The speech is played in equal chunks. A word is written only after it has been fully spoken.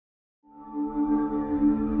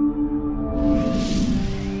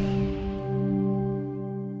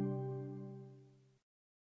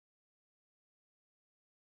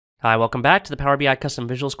Hi, welcome back to the Power BI Custom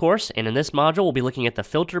Visuals course, and in this module we'll be looking at the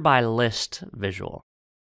Filter by List visual.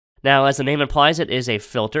 Now, as the name implies, it is a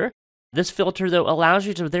filter. This filter, though, allows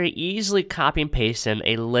you to very easily copy and paste in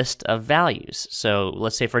a list of values. So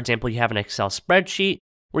let's say, for example, you have an Excel spreadsheet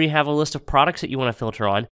where you have a list of products that you want to filter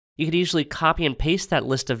on. You could easily copy and paste that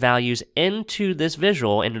list of values into this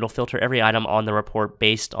visual, and it'll filter every item on the report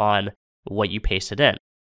based on what you pasted in.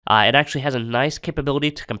 It actually has a nice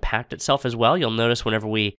capability to compact itself as well. You'll notice whenever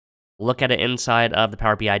we look at it inside of the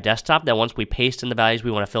Power BI desktop that once we paste in the values we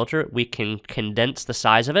want to filter, we can condense the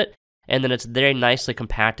size of it, and then it's very nicely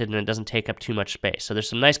compacted and it doesn't take up too much space. So there's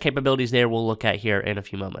some nice capabilities there we'll look at here in a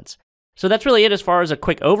few moments. So that's really it as far as a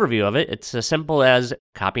quick overview of it. It's as simple as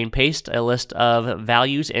copy and paste a list of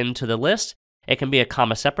values into the list. It can be a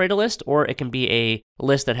comma separated list, or it can be a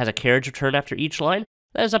list that has a carriage return after each line.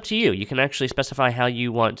 That is up to you. You can actually specify how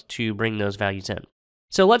you want to bring those values in.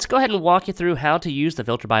 So let's go ahead and walk you through how to use the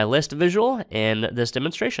Filter by List visual in this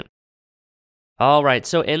demonstration. All right,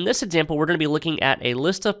 so in this example, we're going to be looking at a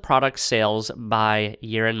list of product sales by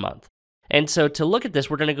year and month. And so to look at this,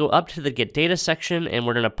 we're going to go up to the Get Data section, and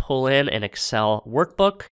we're going to pull in an Excel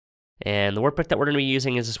workbook. And the workbook that we're going to be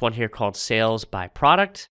using is this one here called Sales by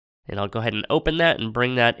Product. And I'll go ahead and open that and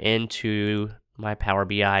bring that into my Power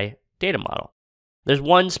BI data model. There's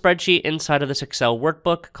one spreadsheet inside of this Excel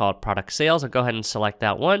workbook called Product Sales. I'll go ahead and select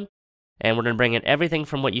that one. And we're going to bring in everything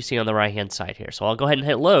from what you see on the right-hand side here. So I'll go ahead and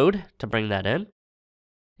hit Load to bring that in.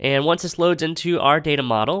 And once this loads into our data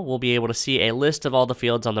model, we'll be able to see a list of all the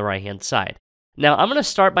fields on the right-hand side. Now, I'm going to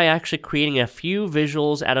start by actually creating a few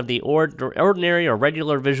visuals out of the ordinary or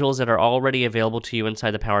regular visuals that are already available to you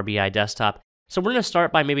inside the Power BI desktop. So we're going to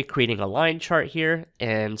start by maybe creating a line chart here.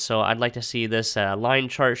 And so I'd like to see this line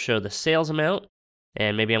chart show the sales amount.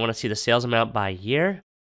 And maybe I want to see the sales amount by year.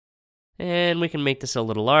 And we can make this a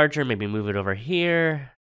little larger, maybe move it over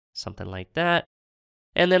here, something like that.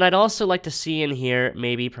 And then I'd also like to see in here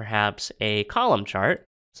maybe perhaps a column chart.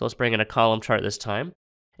 So let's bring in a column chart this time.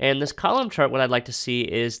 And this column chart, what I'd like to see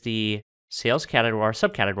is the sales category or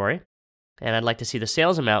subcategory. And I'd like to see the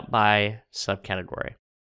sales amount by subcategory.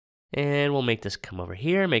 And we'll make this come over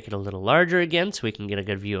here, make it a little larger again so we can get a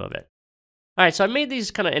good view of it. All right, so I made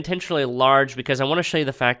these kind of intentionally large because I want to show you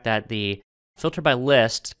the fact that the filter by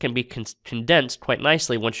list can be condensed quite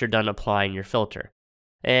nicely once you're done applying your filter.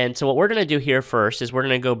 And so what we're going to do here first is we're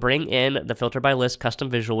going to go bring in the filter by list custom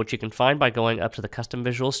visual, which you can find by going up to the custom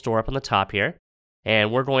visual store up on the top here.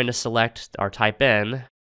 And we're going to select or type in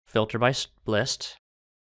filter by list.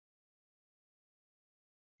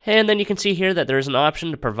 And then you can see here that there is an option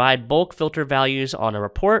to provide bulk filter values on a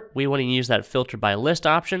report. We want to use that filter by list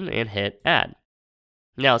option and hit add.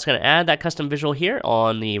 Now it's going to add that custom visual here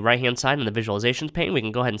on the right-hand side in the visualizations pane. We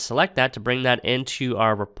can go ahead and select that to bring that into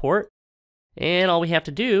our report. And all we have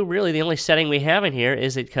to do, really the only setting we have in here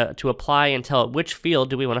is to apply and tell it which field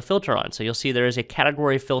do we want to filter on. So you'll see there is a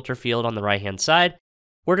category filter field on the right-hand side.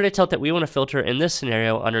 We're going to tell it that we want to filter in this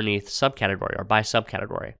scenario underneath subcategory or by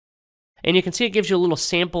subcategory. And you can see it gives you a little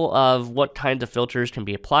sample of what kinds of filters can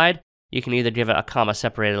be applied. You can either give it a comma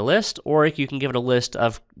separated list, or you can give it a list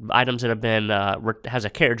of items that have been, has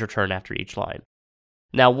a carriage return after each line.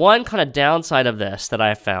 Now, one kind of downside of this that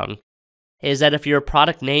I've found is that if your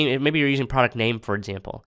product name, maybe you're using product name, for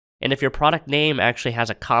example, and if your product name actually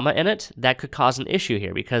has a comma in it, that could cause an issue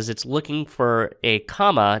here because it's looking for a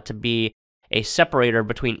comma to be a separator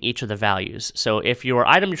between each of the values. So if your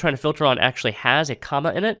item you're trying to filter on actually has a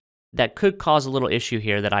comma in it, that could cause a little issue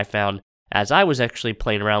here that I found as I was actually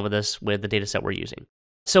playing around with this with the data set we're using.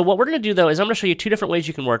 So what we're going to do though is I'm going to show you two different ways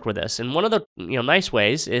you can work with this. And one of the nice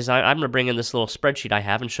ways is I'm going to bring in this little spreadsheet I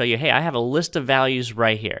have and show you, hey, I have a list of values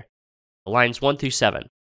right here, lines 1 through 7.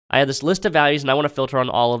 I have this list of values and I want to filter on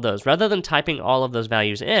all of those. Rather than typing all of those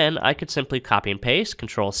values in, I could simply copy and paste,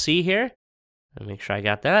 Control C here, and make sure I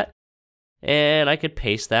got that, and I could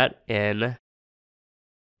paste that in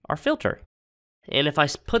our filter. And if I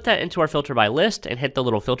put that into our filter by list and hit the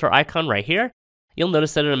little filter icon right here, you'll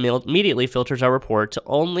notice that it immediately filters our report to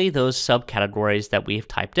only those subcategories that we've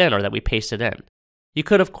typed in or that we pasted in. You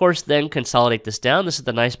could, of course, then consolidate this down. This is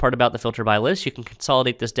the nice part about the filter by list. You can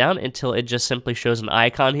consolidate this down until it just simply shows an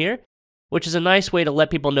icon here, which is a nice way to let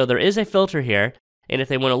people know there is a filter here. And if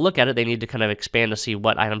they want to look at it, they need to kind of expand to see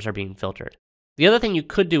what items are being filtered. The other thing you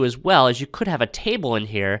could do as well is you could have a table in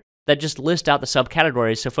here that just list out the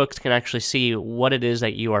subcategories so folks can actually see what it is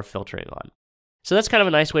that you are filtering on. So that's kind of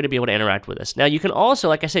a nice way to be able to interact with this. Now you can also,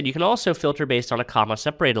 like I said, you can also filter based on a comma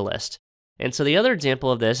separated list. And so the other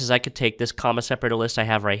example of this is I could take this comma separated list I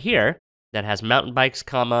have right here that has mountain bikes,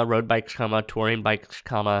 comma, road bikes, comma, touring bikes,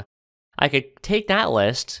 comma. I could take that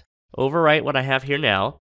list, overwrite what I have here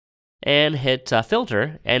now, and hit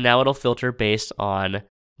filter, and now it'll filter based on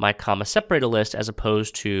my comma separated list as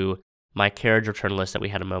opposed to my carriage return list that we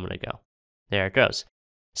had a moment ago. There it goes.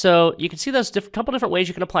 So you can see there's a couple different ways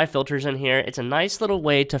you can apply filters in here. It's a nice little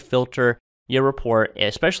way to filter your report,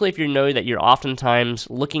 especially if you know that you're oftentimes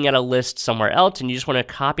looking at a list somewhere else and you just want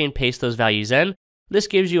to copy and paste those values in. This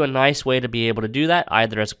gives you a nice way to be able to do that,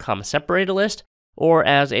 either as a comma separated list or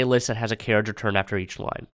as a list that has a carriage return after each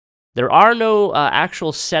line. There are no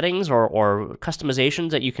actual settings or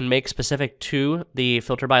customizations that you can make specific to the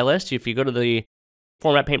filter by list. If you go to the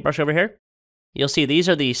format paintbrush over here, you'll see these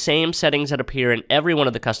are the same settings that appear in every one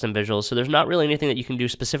of the custom visuals, so there's not really anything that you can do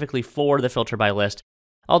specifically for the filter by list.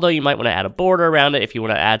 Although you might want to add a border around it. If you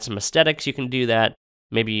want to add some aesthetics, you can do that.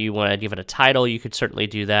 Maybe you want to give it a title, you could certainly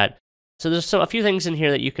do that. So there's a few things in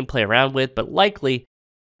here that you can play around with, but likely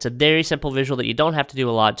it's a very simple visual that you don't have to do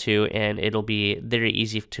a lot to, and it'll be very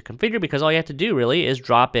easy to configure because all you have to do really is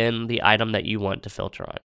drop in the item that you want to filter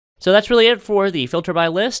on. So that's really it for the filter by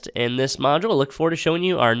list in this module. I look forward to showing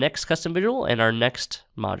you our next custom visual and our next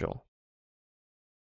module.